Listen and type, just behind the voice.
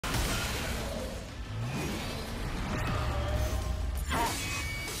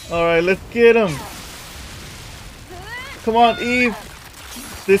Alright, let's get him. Come on, Eve.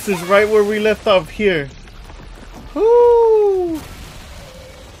 This is right where we left off here. Woo!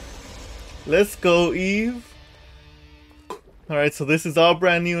 Let's go, Eve. Alright, so this is all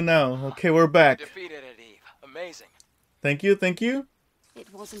brand new now. Okay, we're back. Defeated it, Eve. Amazing. Thank you, thank you.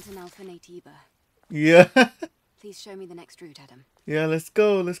 It wasn't an Alphanate Eva. Yeah. Please show me the next route, Adam. Yeah, let's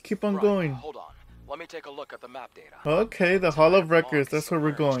go. Let's keep on going. Hold on. Let me take a look at the map data. Okay, the Hall of Records. That's where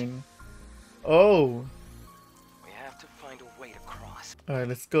we're going. Oh. We have to find a way to cross. Alright,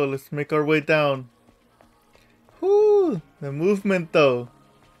 let's go. Let's make our way down. Whoo! The movement, though.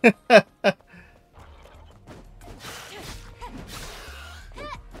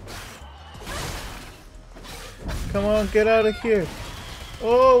 Come on, get out of here.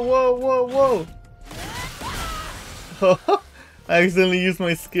 Oh, whoa, whoa, whoa. I accidentally used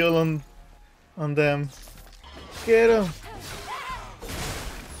my skill on them. Get him.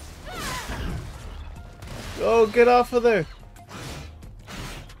 Oh, get off of there.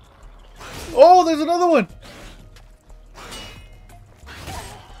 Oh, there's another one.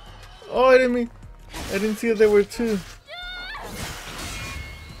 Oh, I didn't see that there were two.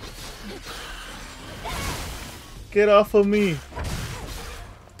 Get off of me.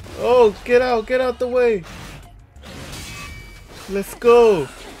 Oh, get out the way. Let's go.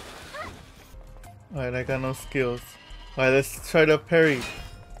 Alright, I got no skills. Alright, let's try to parry.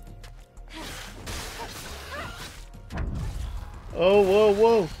 Oh, whoa,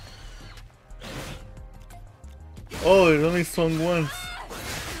 whoa. Oh, it only swung once.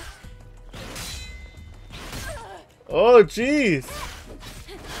 Oh, jeez.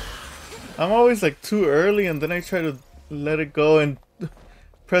 I'm always like too early and then I try to let it go and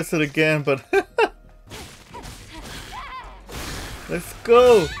press it again, but let's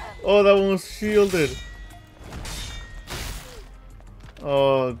go. Oh, that one was shielded.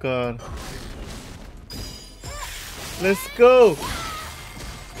 Oh god. Let's go.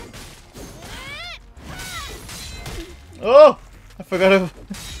 Oh, I forgot of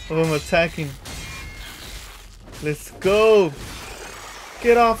him attacking. Let's go.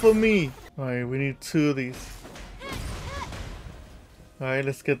 Get off of me. Alright, we need two of these. Alright,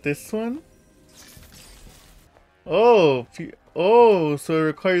 let's get this one. Oh, so it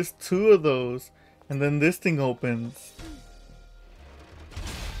requires two of those. And then this thing opens.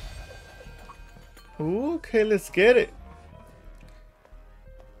 Ooh, okay, let's get it.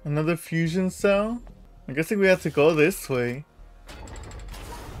 Another fusion cell. I'm guessing we have to go this way.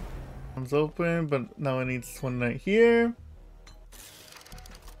 One's open, but now I need this one right here.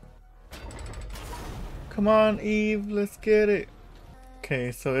 Come on, Eve, let's get it.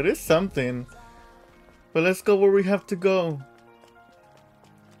 Okay, so it is something. But let's go where we have to go.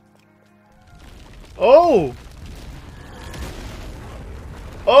 Oh!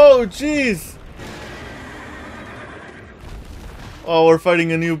 Oh, jeez! Oh, we're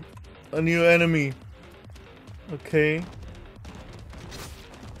fighting a new enemy. Okay.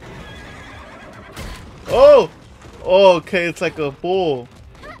 Oh! Oh, okay, it's like a bull.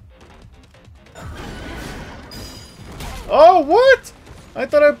 Oh, what? I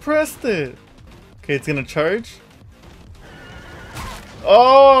thought I pressed it. Okay, it's gonna charge.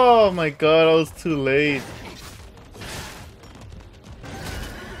 Oh my god, I was too late.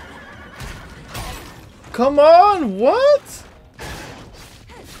 Come on, what?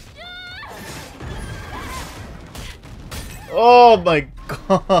 Oh my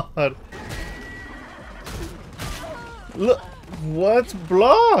god. Look, what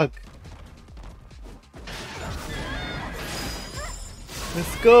block?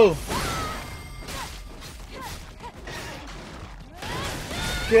 Let's go.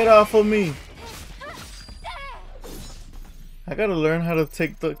 Get off of me. I gotta learn how to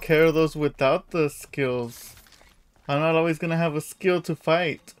take care of those without the skills. I'm not always gonna have a skill to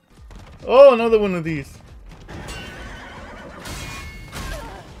fight. Oh, another one of these.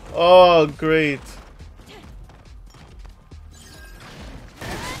 Oh, great.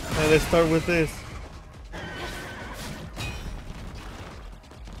 Now let's start with this.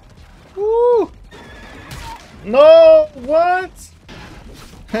 Woo! No! What?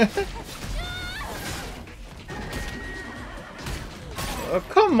 Oh,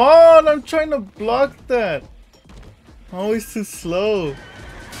 come on! I'm trying to block that. I'm always too slow.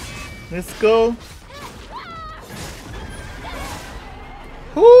 Let's go.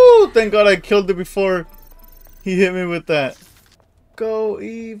 Whoo! Thank God I killed it before he hit me with that. Go,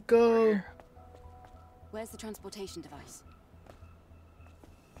 Eve, go. Where's the transportation device?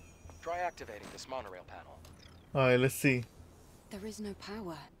 Try activating this monorail panel. Alright, let's see. There is no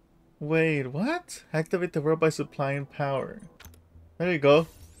power. Wait, what? Activate the robot by supplying power. There you go.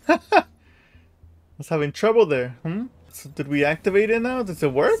 was having trouble there. So did we activate it now? Does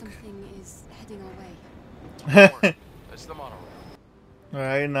it work? Something is heading our way. Don't worry, it's the monorail.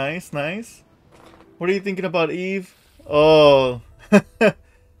 Alright, nice, nice. What are you thinking about, Eve? Oh.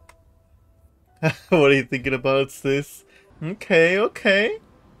 What are you thinking about, sis? Okay, okay.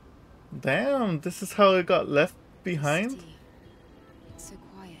 Damn, this is how it got left behind? Misty. It's so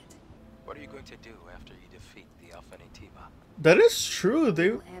quiet. What are you going to do after you defeat the Alpha Natiba? That is true.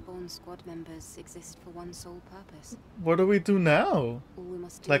 All airborne squad members exist for one sole purpose. What do we do now? All we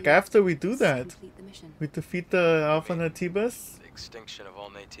must do Like after we do is that, complete the mission. we defeat the Alpha Natibas? The extinction of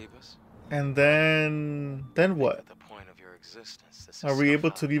all Natibas? And then what? At the point of your existence, this is Are we so able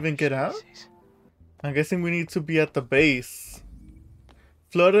far to from even get out? species. I'm guessing we need to be at the base.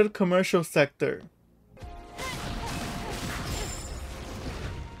 Flooded commercial sector.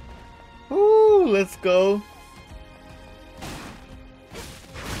 Ooh, let's go.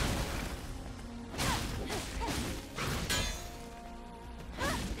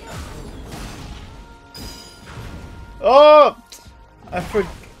 Oh! I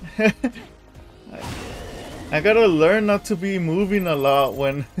forgot. I gotta learn not to be moving a lot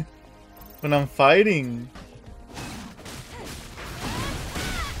when when I'm fighting.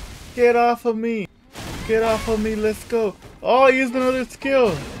 Get off of me! Get off of me, let's go! Oh, I used another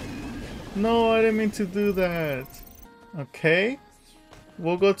skill! No, I didn't mean to do that. Okay.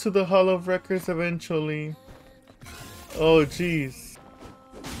 We'll go to the Hall of Records eventually. Oh, jeez.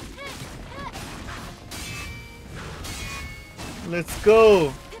 Let's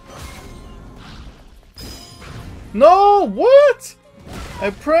go! No! What? I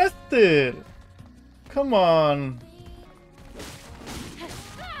pressed it! Come on.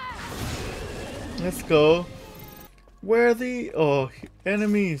 Let's go. Where are the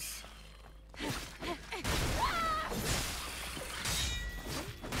enemies?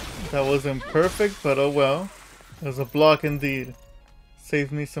 That wasn't perfect, but oh well. There's a block indeed.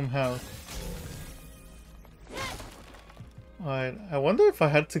 Saved me some health. Alright, I wonder if I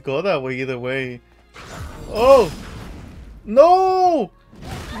had to go that way either way. Oh! No!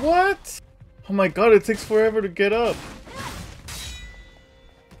 What? Oh my god, it takes forever to get up.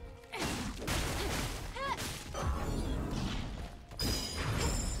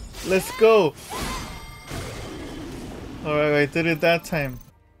 Let's go! Alright, I did it that time.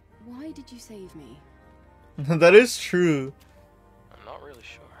 Why did you save me? That is true. I'm not really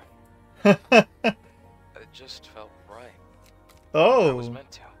sure. It just felt right. I was Oh,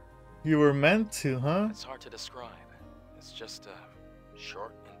 meant to. you were meant to, huh? It's hard to describe. It's just a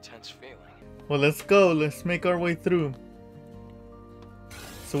short, intense feeling. Well, let's go. Let's make our way through.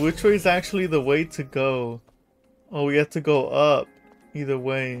 So which way is actually the way to go? Oh, we have to go up. Either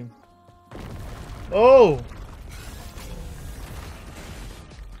way. Oh!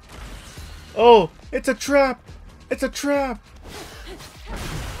 Oh! It's a trap! It's a trap!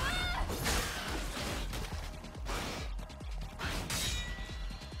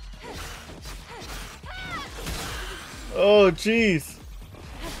 Oh, jeez!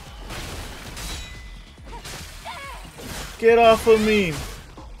 Get off of me!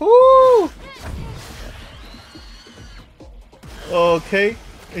 Woo! Okay,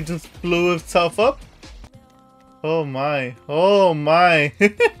 it just blew itself up. Oh my! Oh my!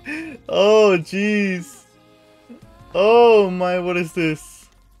 Oh jeez! Oh my! What is this?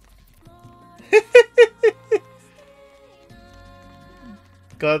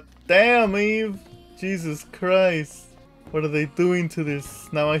 God damn, Eve! Jesus Christ! What are they doing to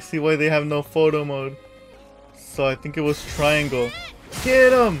this? Now I see why they have no photo mode. So I think it was triangle.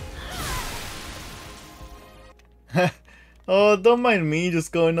 Get him! Oh, don't mind me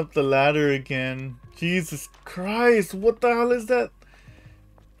just going up the ladder again. Jesus Christ, what the hell is that?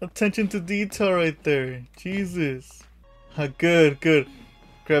 Attention to detail right there. Jesus. Good, good.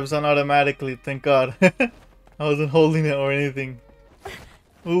 Grabs on automatically, thank God. I wasn't holding it or anything.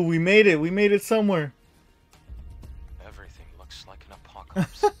 Ooh, we made it. We made it somewhere. Everything looks like an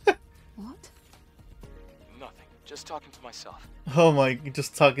apocalypse. What? Nothing. Just talking to myself. Oh my,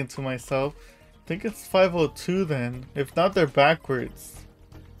 just talking to myself. I think it's 502 then. If not, they're backwards.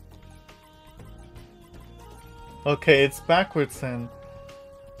 Okay, it's backwards then.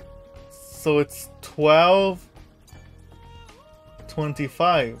 So it's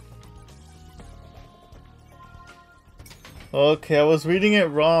 12:25. Okay, I was reading it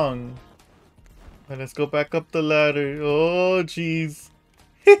wrong. Right, let's go back up the ladder. Oh, jeez.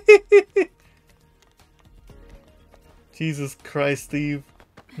 Jesus Christ, Steve.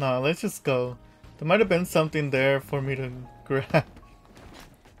 Nah, let's just go. There might have been something there for me to grab.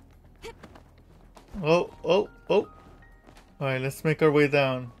 Oh, oh, oh. Alright, let's make our way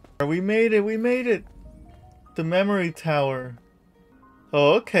down. We made it, we made it! The memory tower.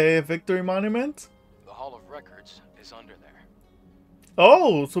 Oh, okay, a victory monument? The Hall of Records is under there.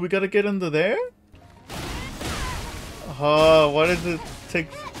 Oh, so we gotta get under there? Why does it take...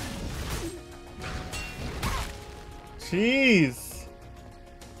 Jeez!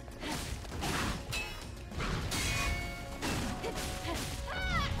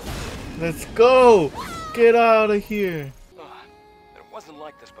 Let's go! Get out of here! It wasn't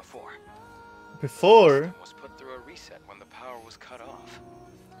like this before. Before? The system was put through a reset when the power was cut off.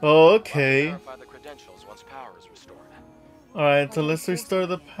 Oh, okay. Verify the credentials once power is restored. Alright, so let's restore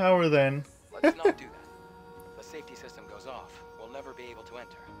the power then. Let's not do that. The safety system goes off. We'll never be able to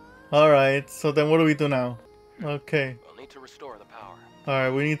enter. Alright, so then what do we do now? Okay. We'll need to restore the power.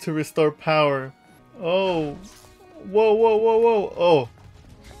 Alright, we need to restore power. Oh. Whoa, whoa, whoa, whoa. Oh.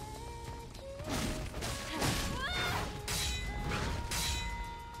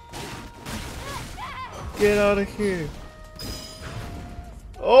 Get out of here.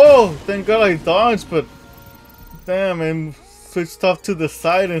 Oh, thank God I dodged, but damn, I switched off to the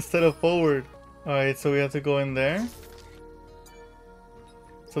side instead of forward. Alright, so we have to go in there.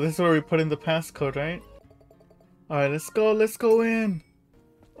 So this is where we put in the passcode, right? Alright, let's go in.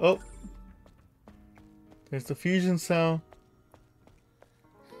 Oh. There's the fusion cell.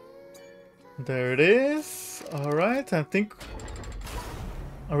 There it is. Alright, I think...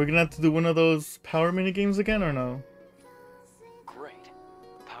 Are we gonna have to do one of those power mini games again or no? Great.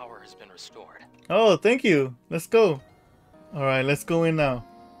 Power has been restored. Oh, thank you. Let's go. Alright, let's go in now.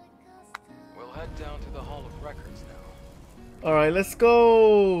 We'll head down to the Hall of Records now. Alright, let's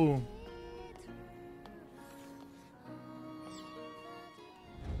go.